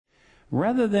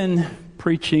Rather than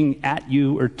preaching at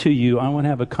you or to you, I want to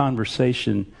have a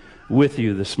conversation with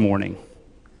you this morning.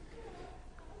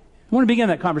 I want to begin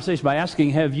that conversation by asking,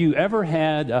 have you ever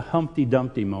had a Humpty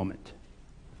Dumpty moment?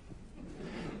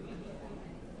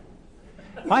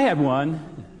 I had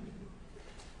one,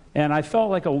 and I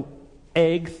felt like an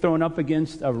egg thrown up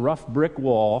against a rough brick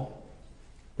wall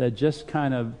that just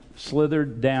kind of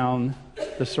slithered down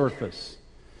the surface.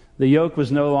 The yolk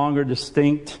was no longer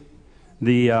distinct.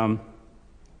 The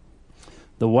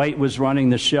white was running,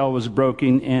 the shell was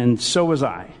broken, and so was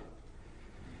I.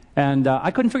 And I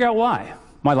couldn't figure out why.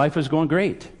 My life was going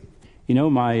great. You know,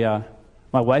 my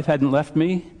wife hadn't left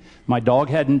me. My dog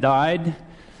hadn't died.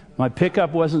 My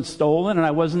pickup wasn't stolen, and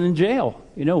I wasn't in jail.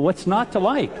 You know, what's not to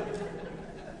like?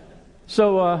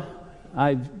 So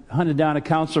I hunted down a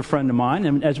counselor friend of mine,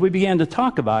 and as we began to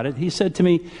talk about it, he said to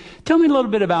me, tell me a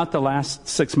little bit about the last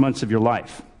 6 months of your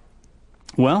life.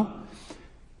 Well,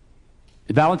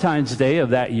 Valentine's Day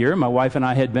of that year, my wife and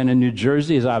I had been in New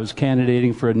Jersey as I was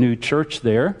candidating for a new church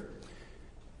there.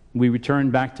 We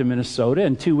returned back to Minnesota,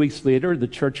 and 2 weeks later, the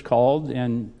church called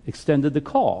and extended the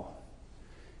call.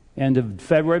 End of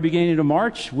February, beginning of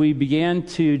March, we began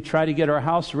to try to get our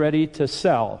house ready to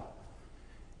sell.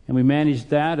 And we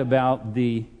managed that about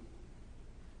the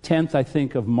 10th, I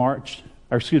think, of March,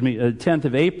 10th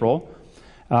of April.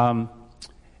 And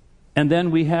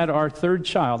then we had our third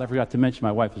child. I forgot to mention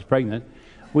my wife was pregnant.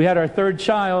 We had our third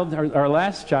child, our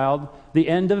last child, the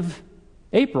end of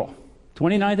April,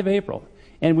 29th of April.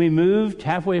 And we moved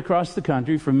halfway across the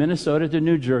country from Minnesota to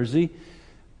New Jersey,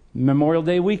 Memorial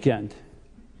Day weekend.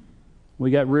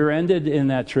 We got rear-ended in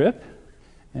that trip,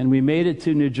 and we made it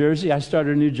to New Jersey. I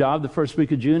started a new job the first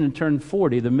week of June and turned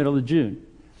 40 the middle of June.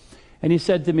 And he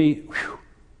said to me,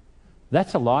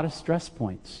 that's a lot of stress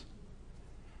points.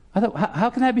 I thought,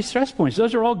 how can that be stress points?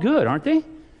 Those are all good, aren't they?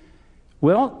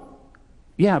 Well,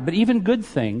 yeah, but even good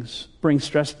things bring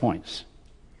stress points.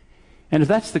 And if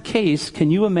that's the case, can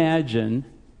you imagine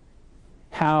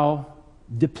how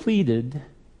depleted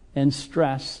and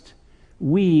stressed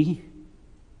we,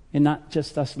 and not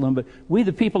just us alone, but we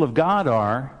the people of God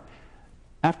are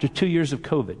after 2 years of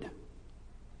COVID?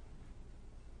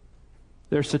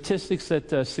 There are statistics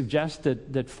that suggest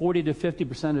that 40 to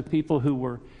 50% of people who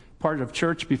were part of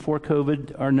church before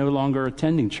COVID are no longer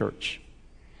attending church.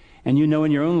 And you know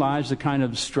in your own lives the kind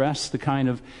of stress, the kind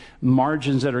of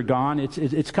margins that are gone.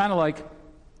 It's kind of like, at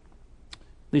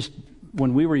least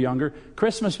when we were younger,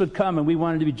 Christmas would come and we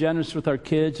wanted to be generous with our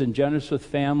kids and generous with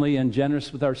family and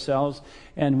generous with ourselves.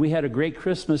 And we had a great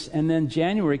Christmas, and then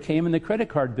January came and the credit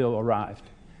card bill arrived.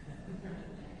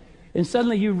 And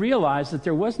suddenly you realize that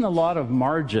there wasn't a lot of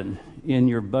margin in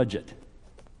your budget,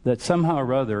 that somehow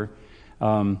or other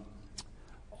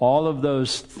all of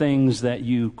those things that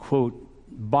you, quote,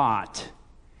 bought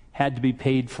had to be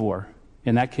paid for.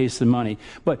 In that case, the money.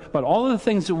 But all of the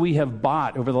things that we have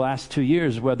bought over the last 2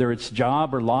 years, whether it's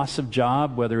job or loss of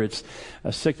job, whether it's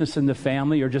a sickness in the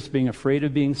family or just being afraid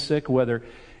of being sick, whether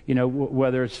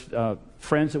it's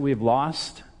friends that we have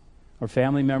lost or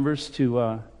family members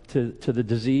to the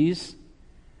disease,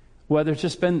 whether it's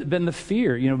just been the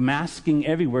fear, masking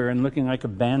everywhere and looking like a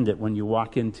bandit when you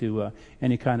walk into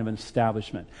any kind of an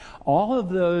establishment. All of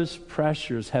those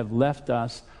pressures have left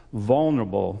us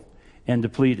vulnerable and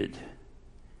depleted.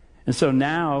 And so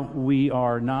now we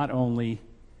are not only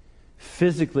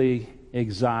physically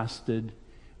exhausted,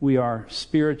 we are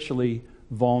spiritually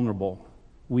vulnerable.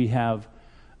 We have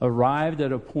arrived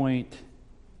at a point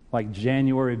like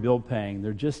January bill paying.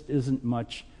 There just isn't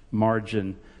much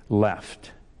margin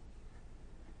left.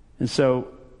 And so,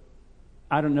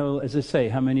 I don't know, as I say,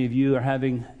 how many of you are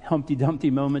having Humpty Dumpty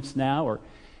moments now, or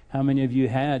how many of you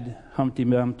had Humpty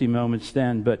Dumpty moments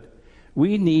then, but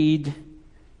we need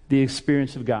the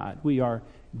experience of God. We are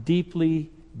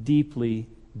deeply, deeply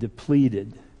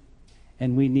depleted,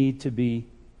 and we need to be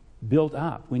built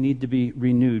up. We need to be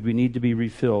renewed. We need to be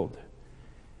refilled.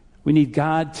 We need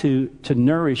God to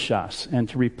nourish us and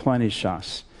to replenish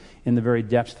us in the very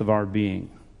depths of our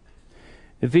being.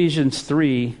 Ephesians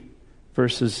 3,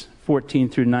 verses 14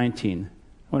 through 19.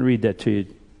 I want to read that to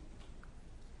you.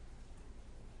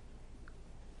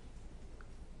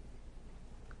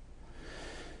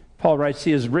 Paul writes, he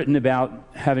has written about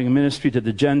having a ministry to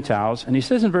the Gentiles, and he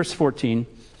says in verse 14,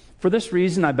 for this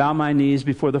reason I bow my knees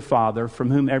before the Father,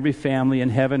 from whom every family in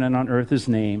heaven and on earth is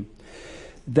named,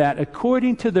 that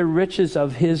according to the riches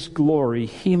of his glory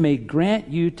he may grant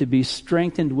you to be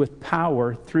strengthened with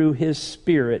power through his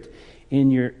Spirit in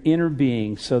your inner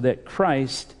being, so that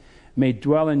Christ may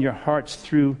dwell in your hearts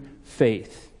through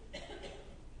faith,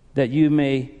 that you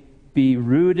may be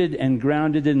rooted and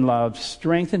grounded in love,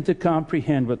 strengthened to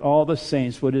comprehend with all the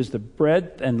saints what is the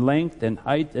breadth and length and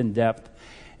height and depth,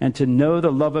 and to know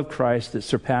the love of Christ that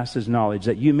surpasses knowledge,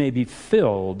 that you may be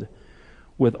filled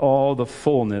with all the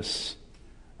fullness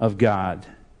of God.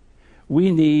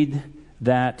 We need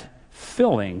that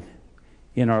filling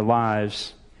in our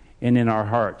lives and in our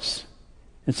hearts.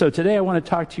 And so today I want to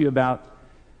talk to you about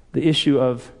the issue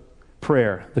of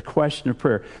prayer, the question of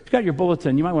prayer. If you've got your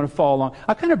bulletin, you might want to follow along.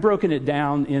 I've kind of broken it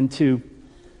down into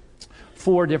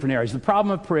 4 different areas. The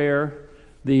problem of prayer,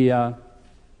 the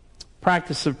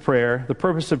practice of prayer, the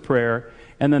purpose of prayer,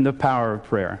 and then the power of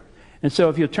prayer. And so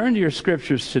if you turn to your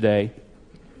scriptures today,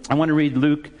 I want to read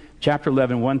Luke chapter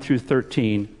 11, 1 through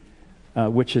 13,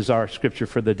 which is our scripture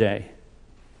for the day.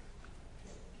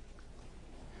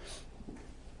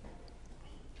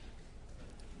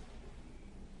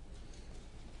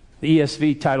 The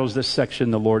ESV titles this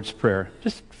section, The Lord's Prayer.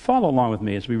 Just follow along with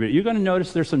me as we read it. You're going to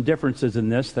notice there's some differences in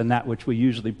this than that which we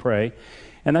usually pray.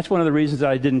 And that's one of the reasons that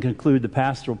I didn't conclude the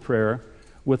pastoral prayer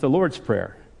with the Lord's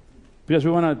Prayer, because we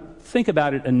want to think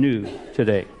about it anew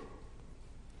today.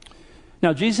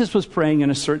 Now, Jesus was praying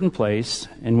in a certain place,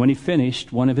 and when he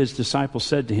finished, one of his disciples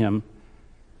said to him,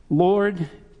 "Lord,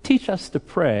 teach us to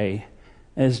pray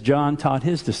as John taught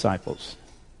his disciples."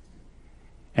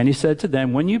 And he said to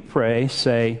them, "When you pray,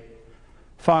 say,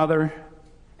 'Father,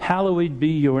 hallowed be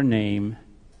your name,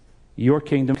 your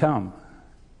kingdom come.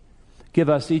 Give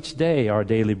us each day our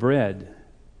daily bread,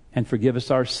 and forgive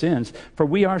us our sins, for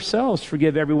we ourselves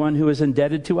forgive everyone who is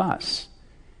indebted to us.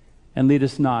 And lead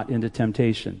us not into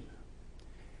temptation.'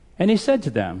 And he said to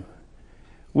them,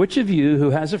 'Which of you who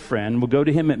has a friend will go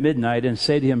to him at midnight and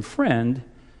say to him, Friend,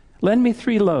 lend me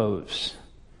 3 loaves,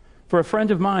 for a friend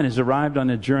of mine has arrived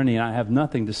on a journey and I have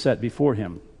nothing to set before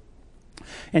him?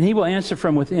 And he will answer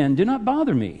from within, Do not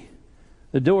bother me.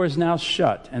 The door is now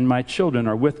shut and my children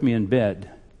are with me in bed.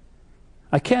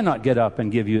 I cannot get up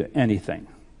and give you anything.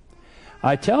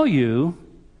 I tell you,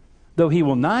 though he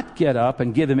will not get up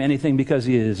and give him anything because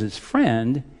he is his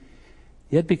friend,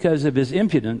 yet because of his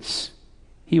impudence,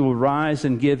 he will rise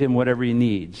and give him whatever he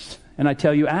needs. And I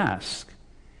tell you, ask,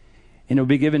 and it will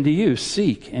be given to you.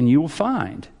 Seek, and you will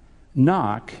find.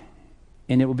 Knock,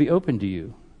 and it will be opened to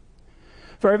you.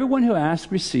 For everyone who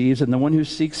asks receives, and the one who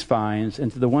seeks finds,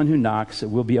 and to the one who knocks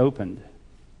it will be opened.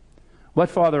 What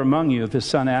father among you, if his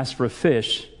son asks for a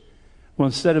fish, will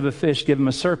instead of a fish give him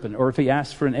a serpent? Or if he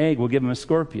asks for an egg, will give him a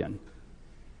scorpion?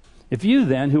 If you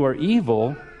then, who are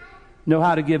evil, know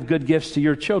how to give good gifts to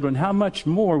your children, how much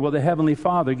more will the Heavenly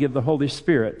Father give the Holy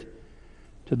Spirit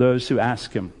to those who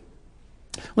ask him?"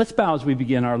 Let's bow as we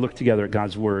begin our look together at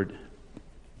God's Word.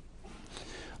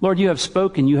 Lord, you have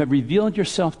spoken. You have revealed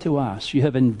yourself to us. You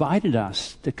have invited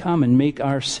us to come and make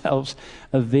ourselves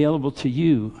available to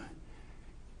you.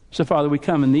 So, Father, we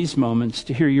come in these moments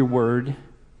to hear your word.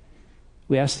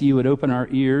 We ask that you would open our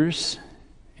ears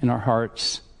and our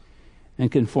hearts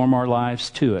and conform our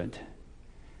lives to it.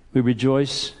 We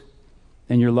rejoice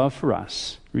in your love for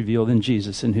us, revealed in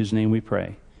Jesus, in whose name we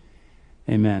pray.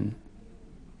 Amen.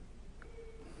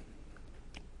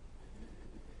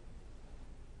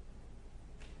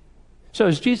 So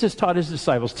as Jesus taught his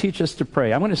disciples, teach us to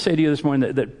pray. I'm going to say to you this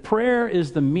morning that prayer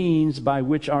is the means by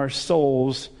which our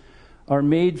souls are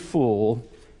made full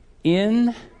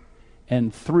in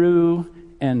and through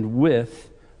and with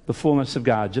the fullness of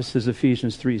God, just as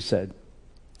Ephesians 3 said.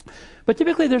 But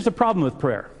typically there's a problem with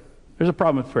prayer. There's a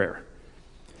problem with prayer.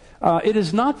 It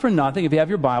is not for nothing. If you have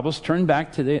your Bibles, turn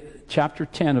back to chapter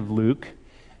 10 of Luke,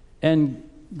 and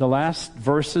the last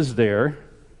verses there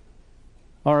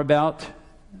are about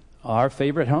our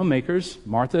favorite homemakers,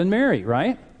 Martha and Mary,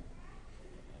 right?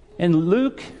 And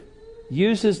Luke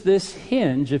uses this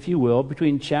hinge, if you will,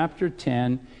 between chapter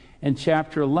 10 and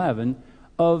chapter 11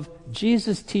 of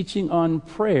Jesus' teaching on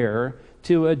prayer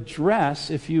to address,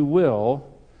 if you will,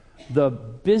 the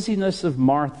busyness of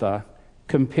Martha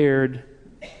compared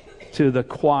to the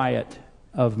quiet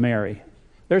of Mary.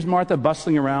 There's Martha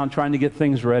bustling around trying to get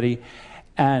things ready,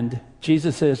 and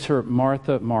Jesus says to her,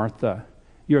 Martha, Martha,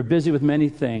 you're busy with many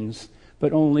things,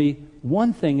 but only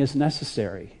one thing is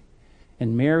necessary.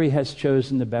 And Mary has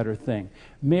chosen the better thing.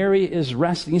 Mary is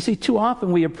resting. You see, too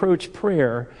often we approach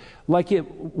prayer like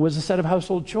it was a set of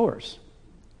household chores.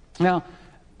 Now,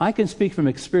 I can speak from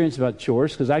experience about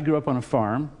chores because I grew up on a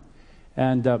farm.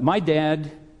 And my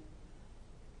dad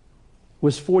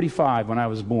was 45 when I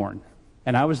was born.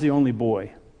 And I was the only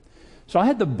boy. So I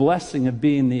had the blessing of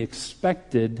being the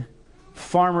expected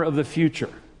farmer of the future.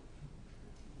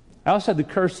 I also had the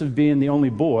curse of being the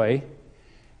only boy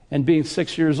and being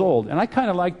 6 years old. And I kind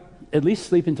of liked at least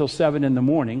sleep until 7 in the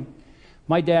morning.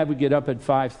 My dad would get up at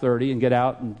 5:30 and get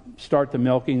out and start the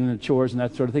milking and the chores and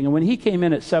that sort of thing. And when he came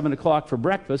in at 7 o'clock for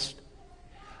breakfast,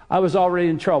 I was already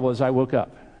in trouble as I woke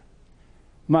up.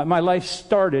 My life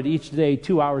started each day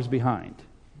 2 hours behind.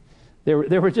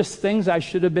 There were just things I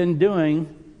should have been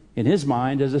doing in his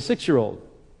mind as a 6-year-old.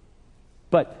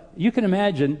 But you can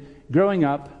imagine growing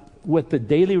up with the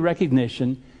daily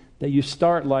recognition that you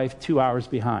start life 2 hours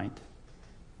behind.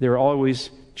 There are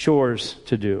always chores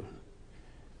to do.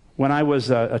 When I was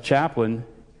a chaplain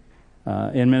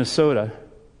in Minnesota,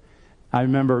 I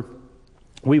remember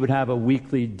we would have a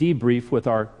weekly debrief with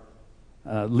our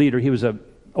leader. He was an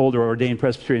older ordained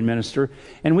Presbyterian minister,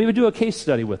 and we would do a case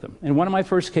study with him. And one of my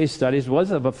first case studies was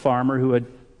of a farmer who had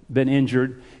been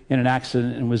injured in an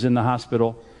accident and was in the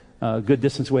hospital a good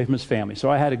distance away from his family. So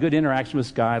I had a good interaction with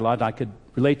this guy, a lot I could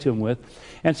relate to him with.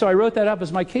 And so I wrote that up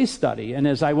as my case study. And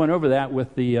as I went over that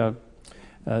with the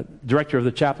director of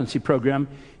the chaplaincy program,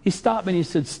 he stopped me and he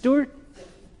said, "Stuart,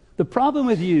 the problem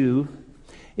with you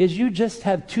is you just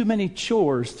have too many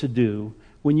chores to do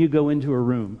when you go into a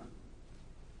room."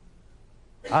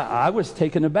 I was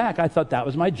taken aback. I thought that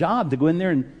was my job, to go in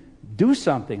there and do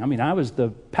something. I mean, I was the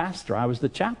pastor. I was the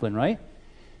chaplain, right?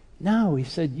 No, he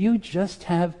said, you just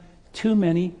have too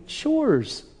many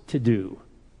chores to do.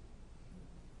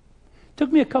 It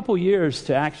took me a couple years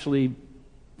to actually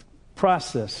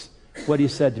process what he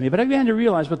said to me. But I began to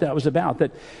realize what that was about,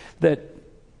 that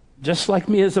just like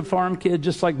me as a farm kid,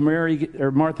 just like Mary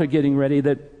or Martha getting ready,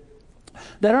 that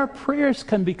our prayers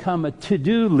can become a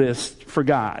to-do list for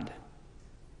God.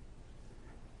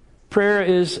 Prayer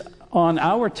is on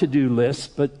our to-do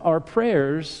list, but our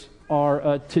prayers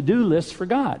are a to-do list for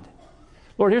God.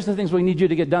 Lord, here's the things we need you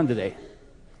to get done today.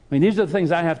 I mean, these are the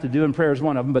things I have to do, and prayer is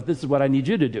one of them, but this is what I need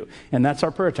you to do. And that's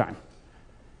our prayer time.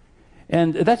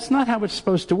 And that's not how it's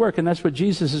supposed to work, and that's what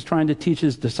Jesus is trying to teach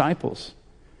his disciples.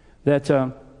 That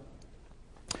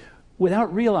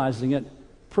without realizing it,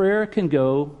 prayer can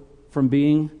go from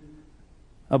being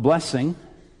a blessing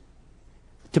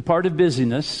to part of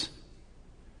busyness,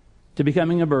 to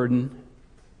becoming a burden,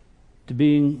 to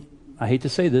being, I hate to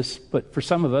say this, but for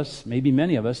some of us, maybe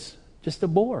many of us, just a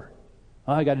bore.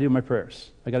 Oh, I got to do my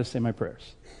prayers. I got to say my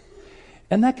prayers.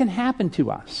 And that can happen to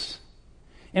us.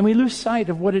 And we lose sight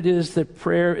of what it is that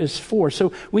prayer is for.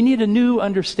 So we need a new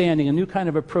understanding, a new kind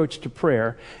of approach to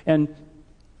prayer. And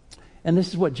this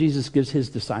is what Jesus gives his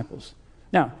disciples.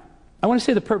 Now, I want to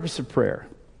say the purpose of prayer.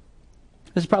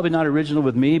 This is probably not original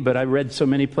with me, but I read so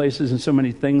many places and so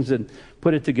many things and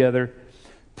put it together.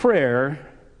 Prayer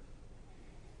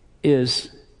is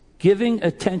giving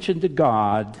attention to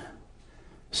God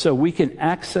so we can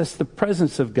access the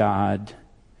presence of God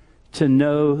to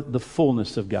know the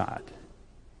fullness of God.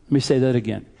 Let me say that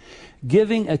again.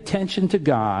 Giving attention to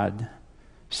God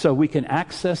so we can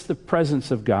access the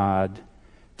presence of God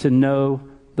to know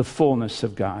the fullness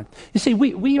of God. You see,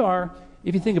 we are,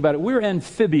 if you think about it, we're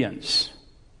amphibians.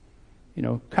 You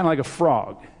know, kind of like a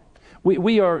frog.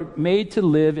 We are made to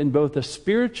live in both a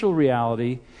spiritual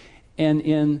reality and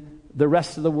in the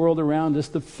rest of the world around us,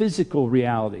 the physical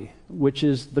reality, which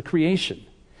is the creation.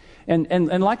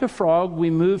 And like a frog, we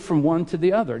move from one to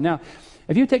the other. Now,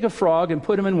 if you take a frog and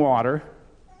put him in water,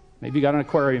 maybe you got an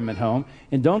aquarium at home,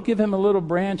 and don't give him a little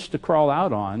branch to crawl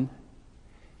out on,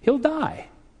 he'll die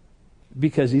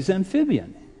because he's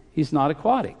amphibian. He's not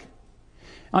aquatic.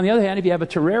 On the other hand, if you have a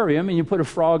terrarium and you put a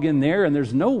frog in there and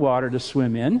there's no water to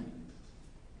swim in,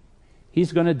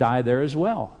 he's going to die there as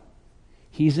well.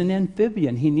 He's an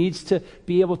amphibian. He needs to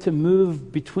be able to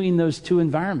move between those two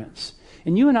environments.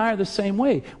 And you and I are the same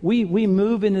way. We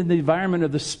move into the environment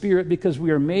of the Spirit because we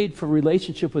are made for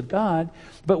relationship with God,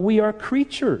 but we are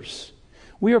creatures.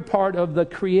 We are part of the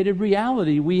created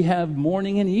reality. We have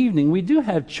morning and evening. We do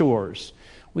have chores.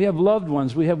 We have loved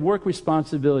ones. We have work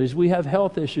responsibilities. We have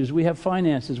health issues. We have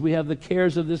finances. We have the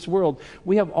cares of this world.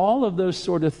 We have all of those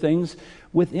sort of things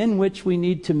within which we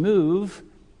need to move,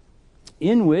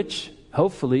 in which,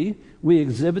 hopefully, we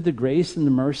exhibit the grace and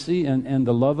the mercy and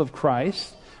the love of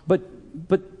Christ.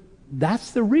 But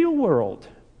that's the real world.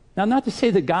 Now, not to say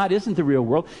that God isn't the real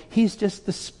world. He's just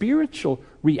the spiritual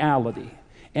reality.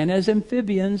 And as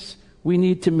amphibians, we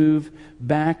need to move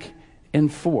back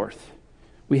and forth.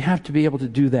 We have to be able to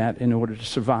do that in order to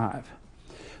survive.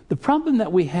 The problem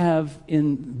that we have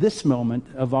in this moment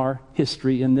of our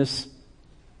history, in this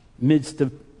midst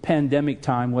of pandemic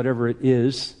time, whatever it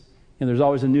is, and there's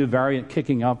always a new variant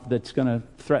kicking up that's going to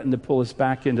threaten to pull us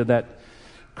back into that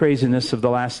craziness of the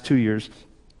last 2 years.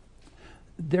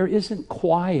 There isn't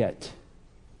quiet.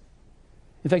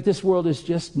 In fact, this world is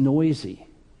just noisy.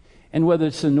 And whether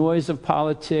it's the noise of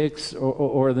politics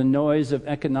or the noise of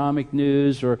economic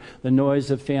news or the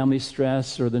noise of family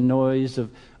stress or the noise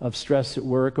of stress at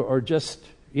work or just,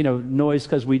 noise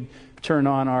because we turn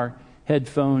on our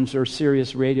headphones or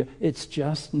Sirius radio, it's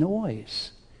just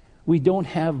noise. We don't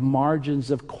have margins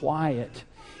of quiet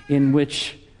in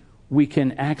which we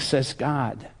can access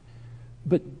God.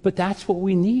 But that's what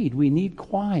we need. We need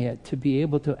quiet to be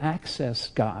able to access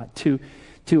God, to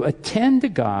attend to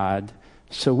God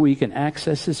so we can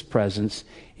access His presence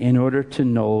in order to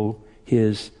know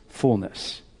His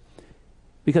fullness.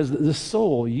 Because the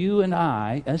soul, you and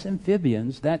I, as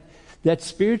amphibians, that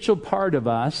spiritual part of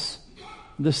us,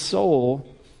 the soul,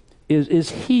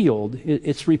 is healed,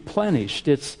 it's replenished,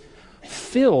 it's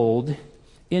filled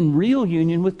in real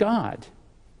union with God.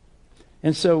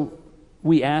 And so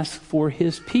we ask for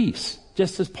His peace,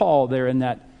 just as Paul there in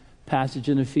that passage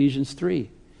in Ephesians 3.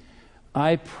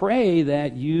 I pray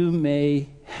that you may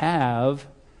have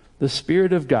the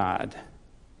Spirit of God,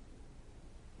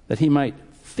 that He might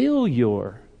fill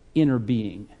your inner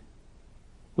being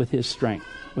with His strength,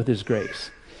 with His grace.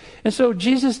 And so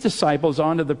Jesus' disciples,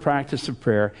 onto the practice of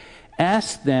prayer,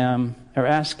 ask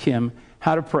Him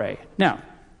how to pray. Now,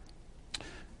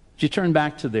 if you turn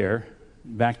back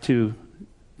to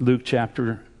Luke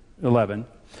chapter 11,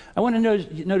 I want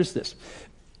to notice this.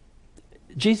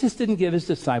 Jesus didn't give His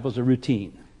disciples a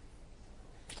routine.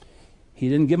 He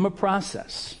didn't give them a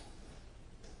process.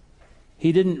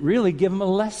 He didn't really give them a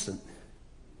lesson.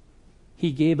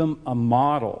 He gave them a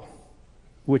model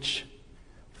which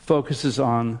focuses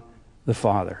on the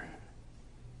Father.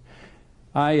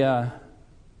 I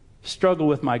struggle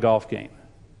with my golf game.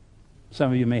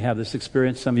 Some of you may have this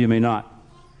experience, some of you may not.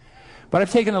 But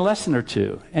I've taken a lesson or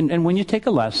two. And when you take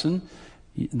a lesson,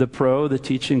 the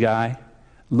teaching guy,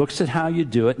 looks at how you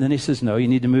do it, and then he says, no, you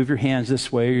need to move your hands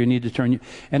this way, or you need to turn you.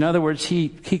 In other words, he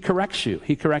corrects you.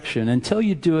 He corrects you. And until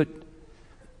you do it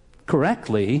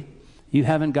correctly, you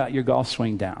haven't got your golf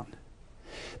swing down.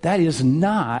 That is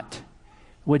not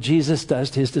what Jesus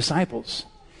does to His disciples.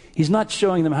 He's not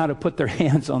showing them how to put their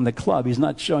hands on the club. He's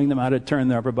not showing them how to turn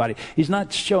their upper body. He's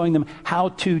not showing them how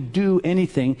to do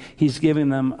anything. He's giving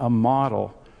them a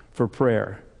model for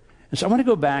prayer. And so I want to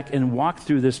go back and walk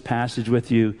through this passage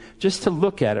with you just to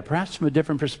look at it, perhaps from a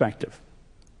different perspective.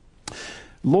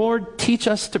 Lord, teach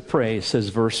us to pray, says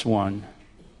verse 1,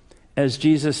 as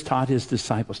Jesus taught His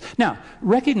disciples. Now,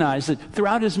 recognize that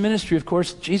throughout His ministry, of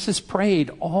course, Jesus prayed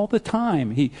all the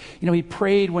time. He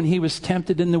prayed when He was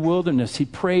tempted in the wilderness. He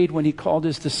prayed when He called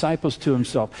His disciples to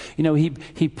Himself.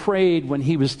 He prayed when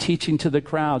He was teaching to the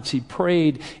crowds. He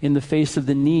prayed in the face of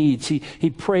the needs. He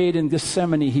prayed in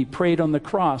Gethsemane. He prayed on the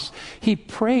cross. He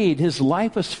prayed. His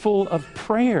life was full of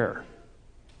prayer.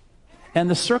 And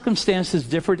the circumstances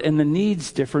different and the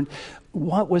needs different.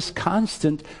 What was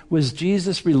constant was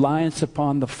Jesus' reliance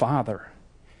upon the Father.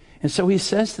 And so He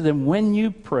says to them, when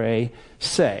you pray,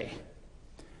 say,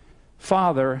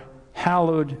 Father,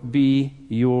 hallowed be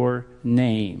your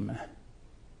name.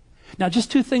 Now,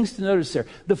 just two things to notice there.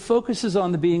 The focus is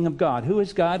on the being of God. Who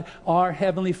is God? Our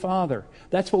Heavenly Father.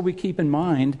 That's what we keep in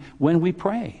mind when we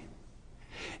pray.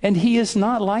 And He is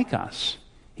not like us.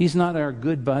 He's not our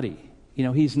good buddy.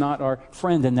 He's not our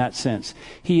friend in that sense.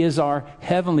 He is our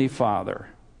Heavenly Father.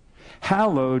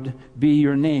 Hallowed be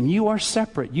your name. You are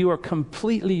separate. You are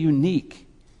completely unique.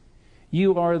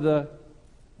 You are the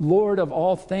Lord of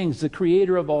all things, the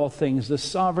Creator of all things, the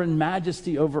sovereign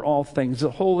majesty over all things, the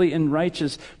holy and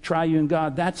righteous triune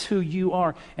God. That's who you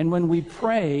are. And when we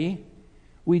pray,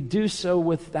 we do so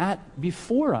with that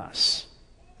before us.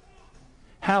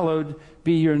 Hallowed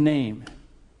be your name.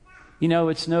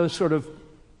 It's no sort of,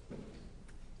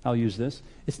 I'll use this.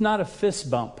 It's not a fist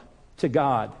bump to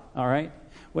God, all right?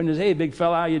 When there's, hey, big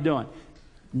fella, how you doing?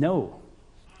 No.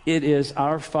 It is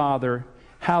our Father,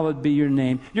 hallowed be your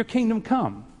name. Your kingdom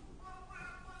come.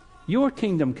 Your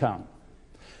kingdom come.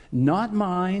 Not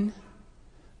mine,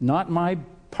 not my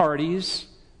parties,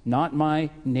 not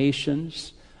my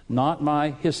nations, not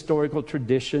my historical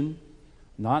tradition,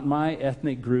 not my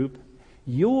ethnic group.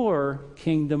 Your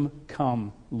kingdom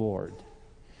come, Lord.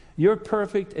 Your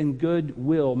perfect and good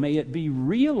will, may it be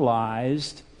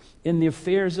realized in the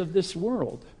affairs of this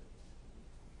world.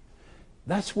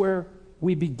 That's where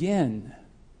we begin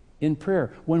in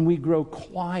prayer. When we grow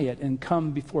quiet and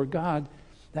come before God,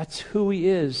 that's who He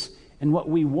is and what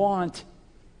we want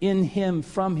in Him,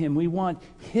 from Him. We want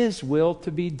His will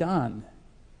to be done,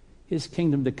 His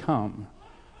kingdom to come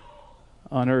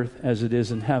on earth as it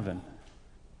is in heaven.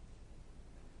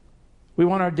 We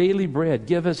want our daily bread.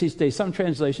 Give us each day. Some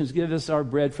translations, give us our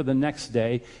bread for the next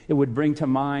day. It would bring to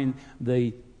mind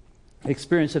the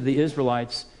experience of the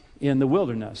Israelites in the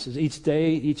wilderness. Each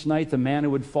day, each night, the manna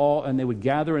would fall, and they would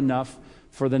gather enough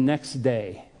for the next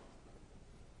day,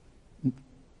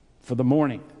 for the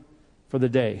morning, for the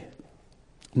day.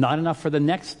 Not enough for the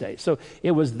next day. So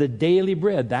it was the daily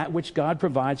bread, that which God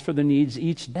provides for the needs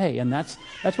each day. And that's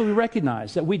what we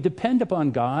recognize, that we depend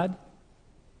upon God.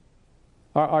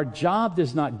 Our job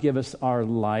does not give us our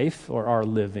life or our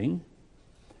living.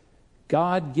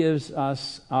 God gives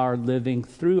us our living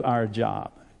through our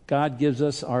job. God gives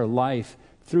us our life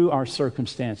through our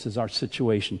circumstances, our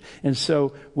situation. And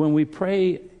so when we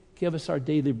pray, give us our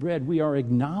daily bread, we are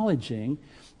acknowledging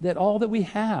that all that we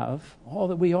have, all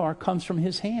that we are, comes from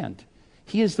His hand.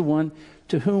 He is the one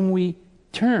to whom we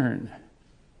turn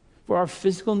for our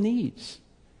physical needs.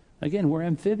 Again, we're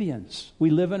amphibians.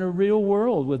 We live in a real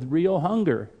world with real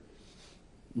hunger,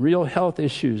 real health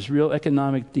issues, real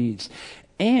economic needs.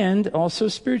 And also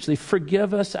spiritually,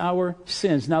 forgive us our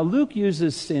sins. Now, Luke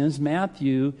uses sins.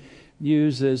 Matthew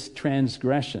uses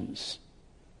transgressions.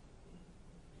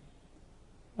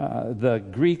 The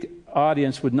Greek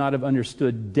audience would not have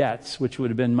understood debts, which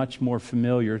would have been much more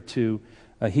familiar to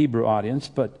a Hebrew audience.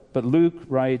 But Luke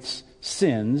writes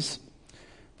sins.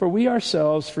 For we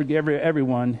ourselves forgive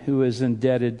everyone who is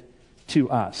indebted to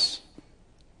us.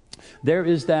 There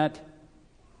is that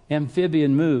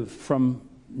amphibian move from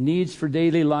needs for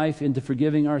daily life into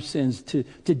forgiving our sins to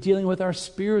dealing with our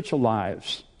spiritual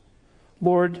lives.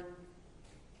 Lord,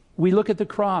 we look at the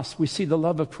cross, we see the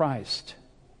love of Christ.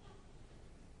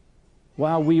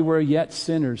 While we were yet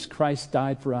sinners, Christ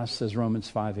died for us, says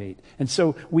Romans 5:8. And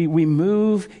so we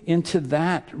move into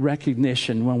that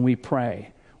recognition when we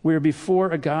pray. We're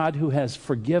before a God who has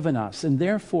forgiven us. And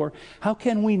therefore, how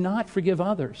can we not forgive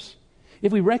others?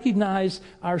 If we recognize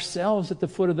ourselves at the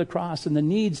foot of the cross and the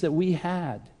needs that we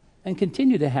had and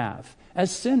continue to have as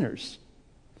sinners,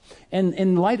 and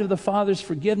in light of the Father's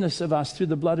forgiveness of us through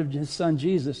the blood of His Son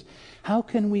Jesus, how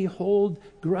can we hold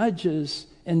grudges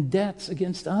and debts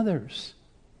against others?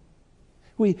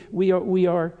 We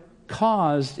are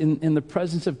caused in the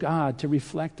presence of God to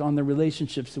reflect on the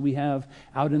relationships that we have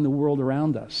out in the world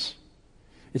around us.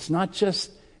 It's not just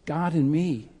God and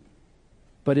me,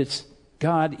 but it's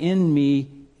God in me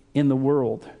in the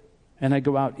world. And I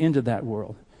go out into that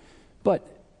world. But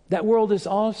that world is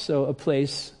also a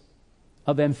place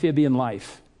of amphibian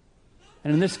life.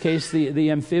 And in this case,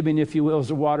 the amphibian, if you will, is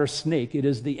a water snake. It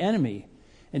is the enemy.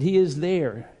 And he is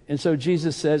there. And so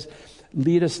Jesus says,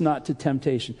 lead us not to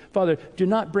temptation. Father, do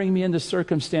not bring me into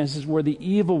circumstances where the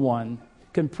evil one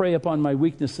can prey upon my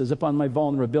weaknesses, upon my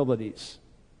vulnerabilities.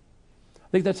 I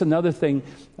think that's another thing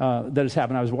that has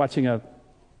happened. I was watching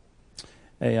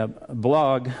a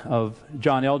blog of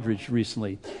John Eldridge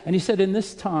recently. And he said, in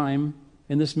this time,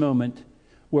 in this moment,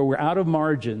 where we're out of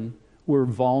margin, we're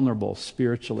vulnerable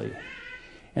spiritually.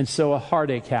 And so a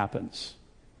heartache happens.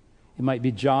 It might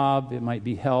be job, it might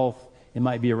be health, it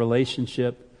might be a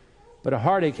relationship. But a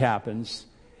heartache happens,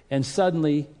 and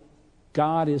suddenly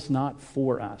God is not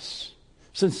for us.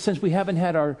 Since we haven't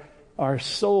had our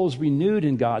souls renewed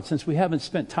in God, since we haven't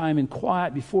spent time in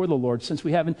quiet before the Lord, since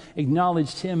we haven't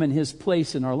acknowledged Him and His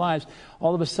place in our lives,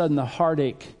 all of a sudden the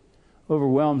heartache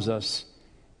overwhelms us.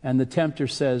 And the tempter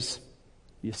says,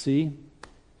 you see,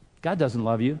 God doesn't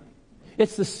love you.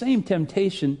 It's the same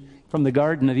temptation from the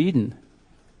Garden of Eden.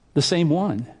 The same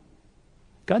one.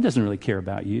 God doesn't really care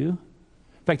about you.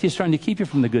 In fact, He's trying to keep you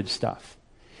from the good stuff.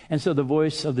 And so the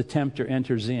voice of the tempter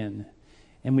enters in,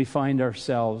 and we find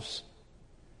ourselves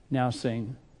now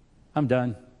saying, I'm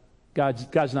done.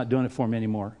 God's not doing it for me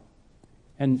anymore.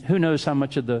 And who knows how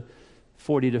much of the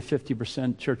 40 to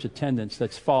 50% church attendance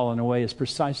that's fallen away is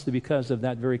precisely because of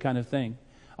that very kind of thing.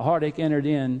 A heartache entered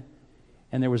in,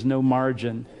 and there was no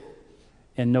margin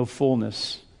and no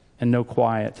fullness and no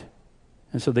quiet.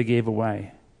 And so they gave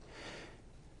away.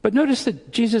 But notice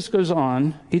that Jesus goes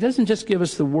on. He doesn't just give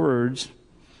us the words.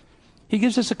 He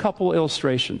gives us a couple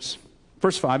illustrations.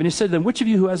 Verse 5, and He said, then which of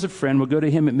you who has a friend will go to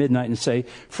him at midnight and say,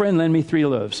 friend, lend me 3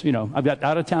 loaves. You know, I've got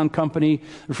out-of-town company,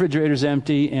 refrigerator's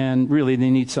empty, and really they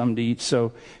need something to eat,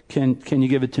 so can you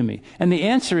give it to me? And the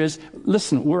answer is,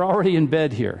 listen, we're already in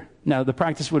bed here. Now, the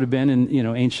practice would have been in,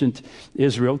 ancient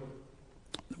Israel,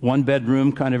 1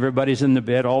 bedroom, kind of everybody's in the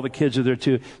bed, all the kids are there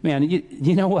too. Man,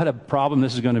 you know what a problem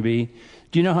this is going to be?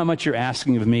 Do you know how much you're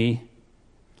asking of me?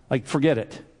 Like, forget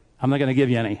it. I'm not going to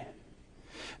give you any.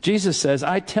 Jesus says,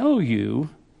 I tell you,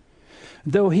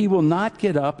 though he will not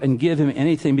get up and give him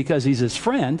anything because he's his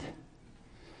friend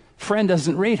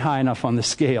doesn't rate high enough on the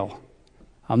scale.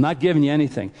 I'm not giving you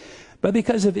anything. But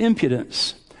because of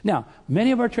impudence. Now,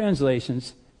 many of our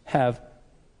translations have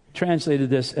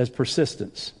translated this as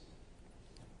persistence.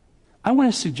 I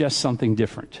want to suggest something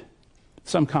different.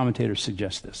 Some commentators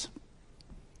suggest this.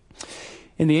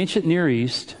 In the ancient Near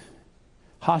East,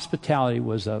 hospitality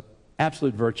was an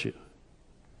absolute virtue.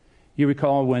 You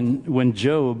recall when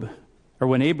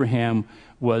Abraham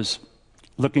was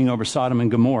looking over Sodom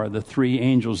and Gomorrah, the 3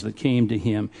 angels that came to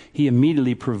him, he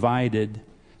immediately provided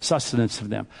sustenance for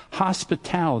them.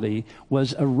 Hospitality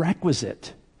was a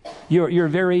requisite. Your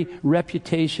very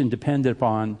reputation depended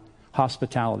upon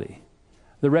hospitality.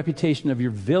 The reputation of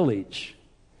your village,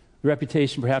 the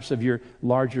reputation perhaps of your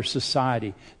larger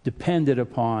society depended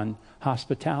upon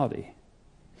hospitality.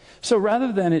 So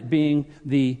rather than it being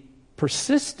the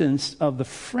persistence of the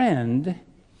friend,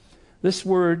 this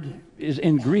word is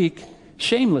in Greek,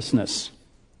 shamelessness.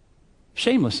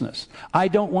 Shamelessness. I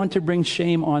don't want to bring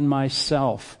shame on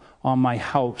myself, on my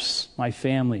house, my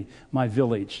family, my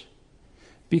village.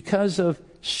 Because of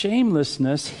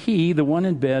shamelessness, he, the one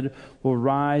in bed, will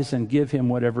rise and give him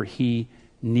whatever he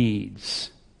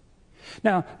needs.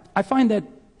 Now, I find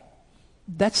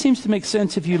that seems to make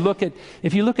sense if you look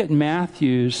at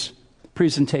Matthew's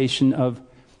presentation of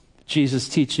Jesus'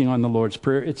 teaching on the Lord's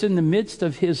Prayer. It's in the midst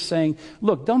of his saying,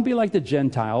 look, don't be like the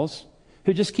Gentiles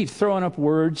who just keep throwing up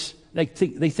words. They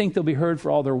think they'll be heard for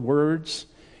all their words.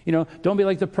 Don't be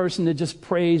like the person that just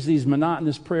prays these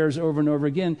monotonous prayers over and over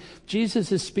again.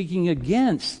 Jesus is speaking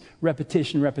against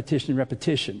repetition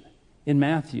in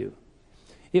Matthew.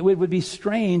 It would be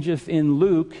strange if in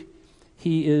Luke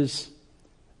he is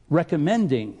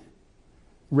recommending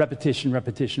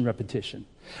repetition.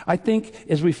 I think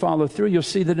as we follow through, you'll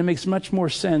see that it makes much more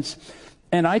sense.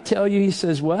 And I tell you, he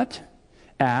says what?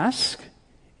 Ask,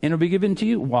 and it'll be given to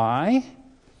you. Why?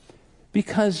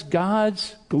 Because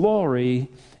God's glory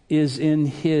is in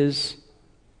his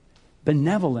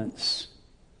benevolence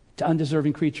to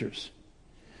undeserving creatures.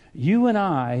 You and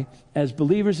I, as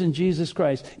believers in Jesus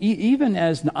Christ, even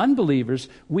as unbelievers,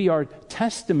 we are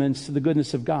testaments to the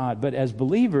goodness of God. But as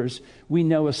believers, we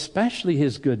know especially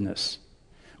his goodness.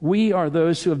 We are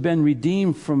those who have been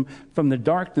redeemed from the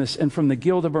darkness and from the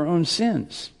guilt of our own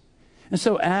sins. And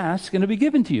so ask, and it'll be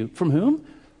given to you. From whom?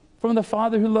 From the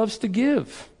Father who loves to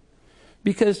give.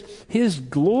 Because his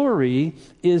glory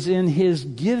is in his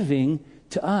giving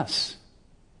to us.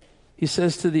 He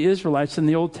says to the Israelites in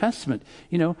the Old Testament,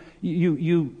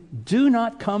 you do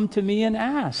not come to me and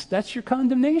ask. That's your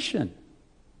condemnation.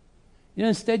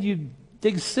 Instead you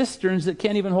dig cisterns that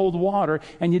can't even hold water,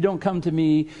 and you don't come to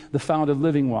me, the fount of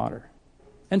living water.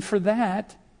 And for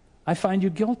that, I find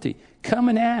you guilty. Come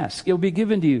and ask. It will be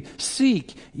given to you.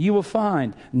 Seek, you will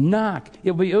find. Knock, it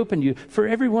will be opened to you. For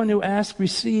everyone who asks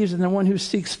receives, and the one who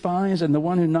seeks finds, and the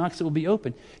one who knocks it will be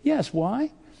opened. Yes, why?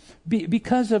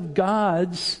 Because of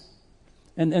God's,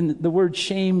 and the word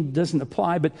shame doesn't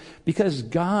apply, but because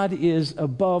God is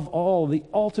above all, the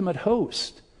ultimate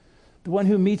host, the one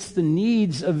who meets the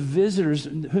needs of visitors,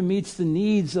 who meets the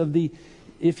needs of the,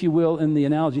 if you will, in the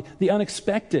analogy, the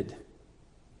unexpected.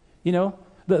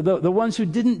 The ones who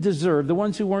didn't deserve, the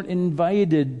ones who weren't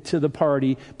invited to the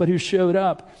party, but who showed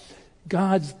up.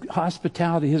 God's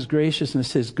hospitality, his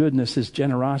graciousness, his goodness, his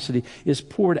generosity is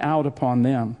poured out upon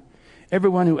them.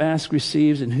 Everyone who asks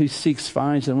receives, and who seeks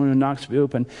finds, and the one who knocks will be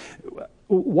open.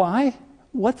 Why?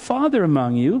 What father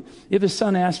among you, if his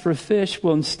son asks for a fish,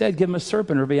 will instead give him a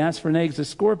serpent, or if he asks for an egg, a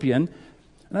scorpion?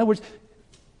 In other words,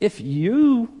 if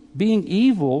you, being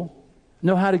evil,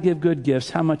 know how to give good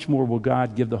gifts, how much more will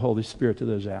God give the Holy Spirit to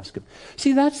those who ask him?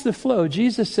 See, that's the flow.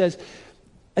 Jesus says,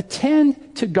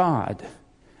 attend to God.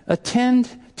 Attend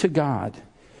to God.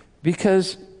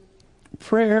 Because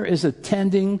prayer is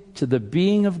attending to the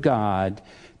being of God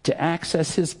to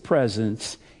access his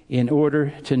presence in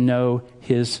order to know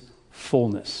his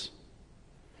fullness.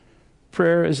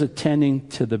 Prayer is attending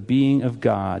to the being of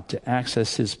God to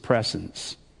access his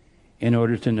presence in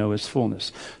order to know his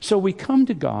fullness. So we come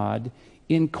to God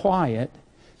in quiet,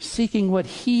 seeking what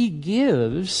he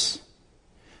gives,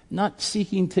 not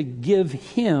seeking to give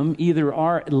him either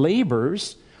our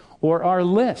labors or our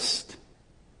list.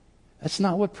 That's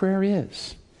not what prayer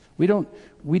is. We don't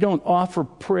offer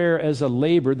prayer as a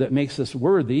labor that makes us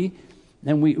worthy,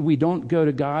 and we don't go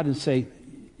to God and say,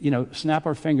 snap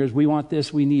our fingers, we want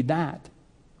this, we need that.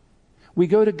 We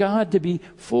go to God to be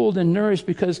full and nourished,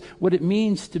 because what it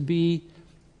means to be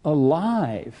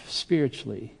alive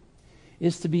spiritually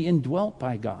is to be indwelt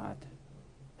by God,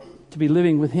 to be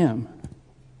living with him.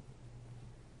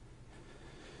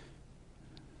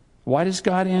 Why does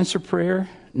God answer prayer?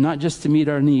 Not just to meet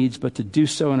our needs, but to do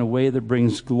so in a way that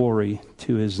brings glory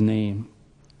to his name.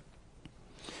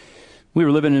 We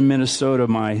were living in Minnesota.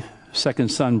 My second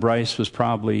son, Bryce, was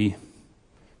probably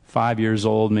 5 years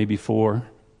old, maybe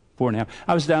 4.5.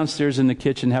 I was downstairs in the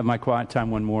kitchen having my quiet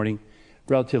time one morning.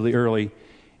 relatively early,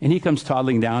 and he comes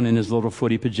toddling down in his little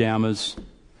footy pajamas.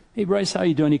 Hey, Bryce, how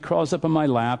you doing? He crawls up on my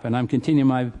lap, and I'm continuing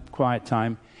my quiet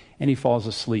time, and he falls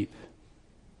asleep.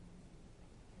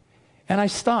 And I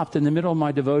stopped in the middle of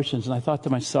my devotions, and I thought to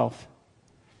myself,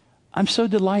 I'm so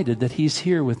delighted that he's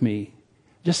here with me,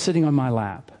 just sitting on my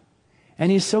lap.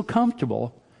 And he's so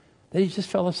comfortable that he just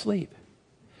fell asleep.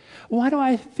 Why do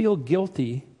I feel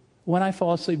guilty when I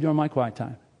fall asleep during my quiet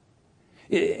time?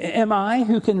 Am I,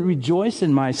 who can rejoice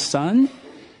in my son,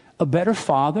 a better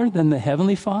father than the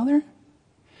Heavenly Father?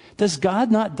 Does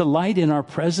God not delight in our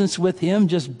presence with him,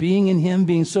 just being in him,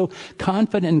 being so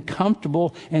confident and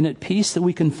comfortable and at peace that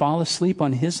we can fall asleep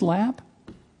on his lap?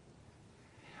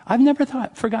 I've never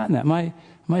forgotten that.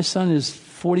 My son is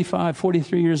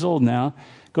 43 years old now,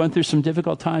 going through some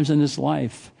difficult times in his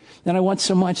life. And I want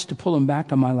so much to pull him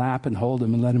back on my lap and hold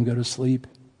him and let him go to sleep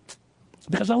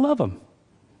because I love him.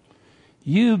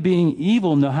 You, being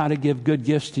evil, know how to give good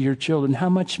gifts to your children. How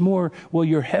much more will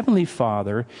your Heavenly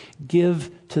Father give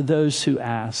to those who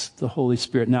ask, the Holy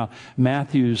Spirit? Now,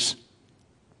 Matthew's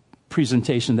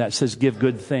presentation that says give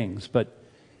good things, but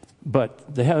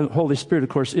the Holy Spirit,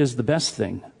 of course, is the best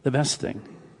thing.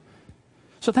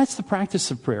 So that's the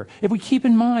practice of prayer. If we keep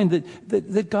in mind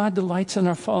that God delights in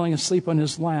our falling asleep on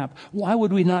his lap, why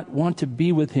would we not want to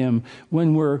be with him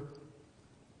when we're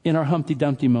in our Humpty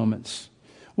Dumpty moments?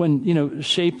 When,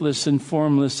 shapeless and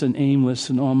formless and aimless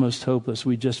and almost hopeless,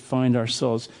 we just find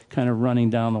ourselves kind of running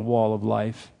down the wall of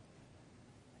life.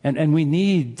 And we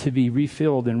need to be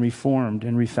refilled and reformed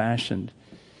and refashioned.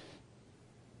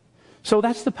 So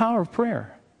that's the power of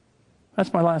prayer.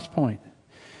 That's my last point.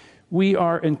 We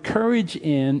are encouraged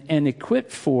in and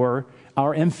equipped for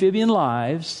our amphibian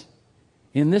lives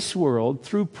in this world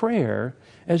through prayer,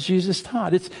 as Jesus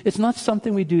taught. It's not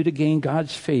something we do to gain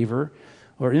God's favor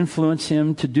or influence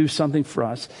him to do something for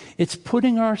us. It's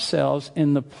putting ourselves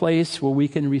in the place where we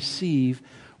can receive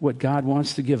what God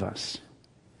wants to give us.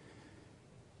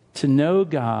 To know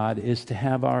God is to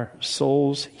have our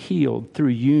souls healed through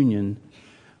union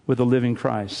with the living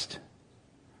Christ.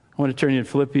 I want to turn you to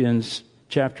Philippians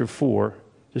chapter 4,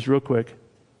 just real quick.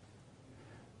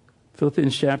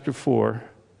 Philippians chapter 4,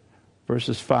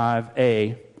 verses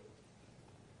 5a.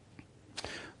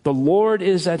 The Lord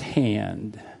is at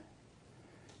hand.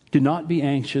 Do not be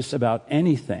anxious about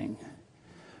anything,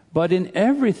 but in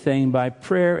everything by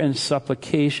prayer and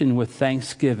supplication with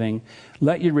thanksgiving,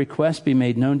 let your requests be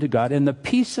made known to God, and the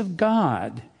peace of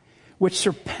God, which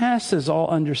surpasses all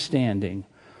understanding,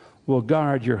 will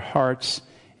guard your hearts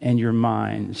and your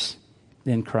minds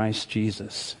in Christ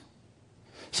Jesus.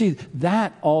 See,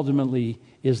 that ultimately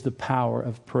is the power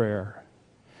of prayer,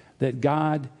 that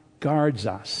God guards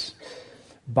us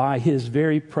by his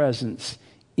very presence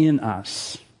in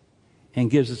us and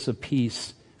gives us a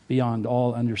peace beyond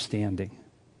all understanding.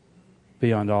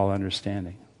 Beyond all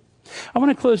understanding. I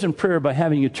want to close in prayer by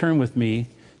having you turn with me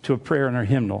to a prayer in our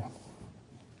hymnal.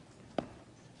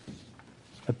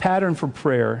 A pattern for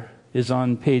prayer is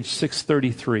on page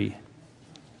 633.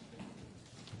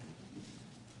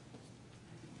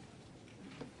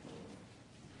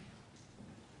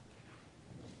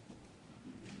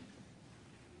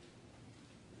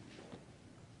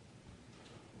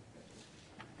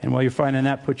 And while you're finding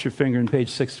that, put your finger in page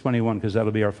 621 because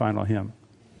that'll be our final hymn.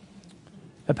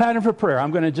 A pattern for prayer. I'm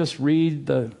going to just read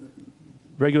the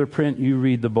regular print. You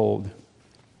read the bold.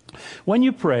 When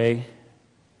you pray,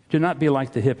 do not be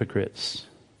like the hypocrites.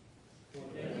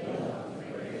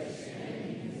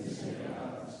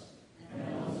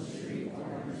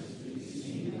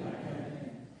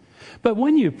 But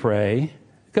when you pray,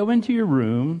 go into your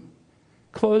room,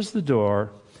 close the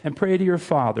door, and pray to your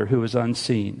Father who is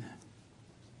unseen.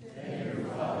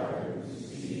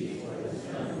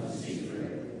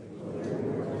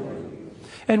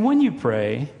 And when you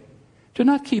pray, do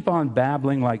not keep on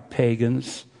babbling like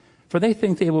pagans, for they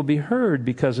think they will be heard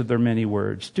because of their many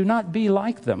words. Do not be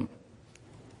like them.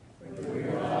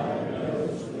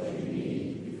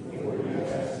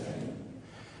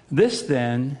 This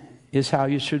then is how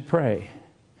you should pray.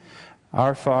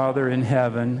 Our Father in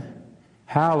heaven,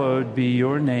 hallowed be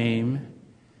your name.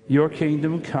 Your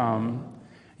kingdom come.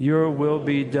 Your will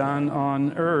be done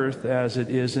on earth as it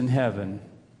is in heaven.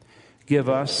 Give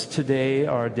us today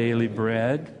our daily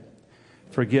bread.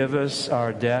 Forgive us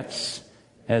our debts,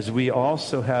 as we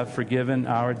also have forgiven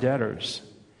our debtors.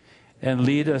 And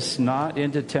lead us not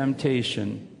into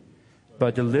temptation,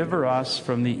 but deliver us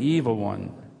from the evil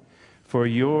one. For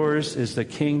yours is the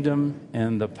kingdom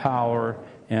and the power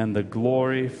and the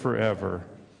glory forever.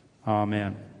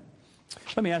 Amen.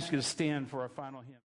 Let me ask you to stand for our final hymn.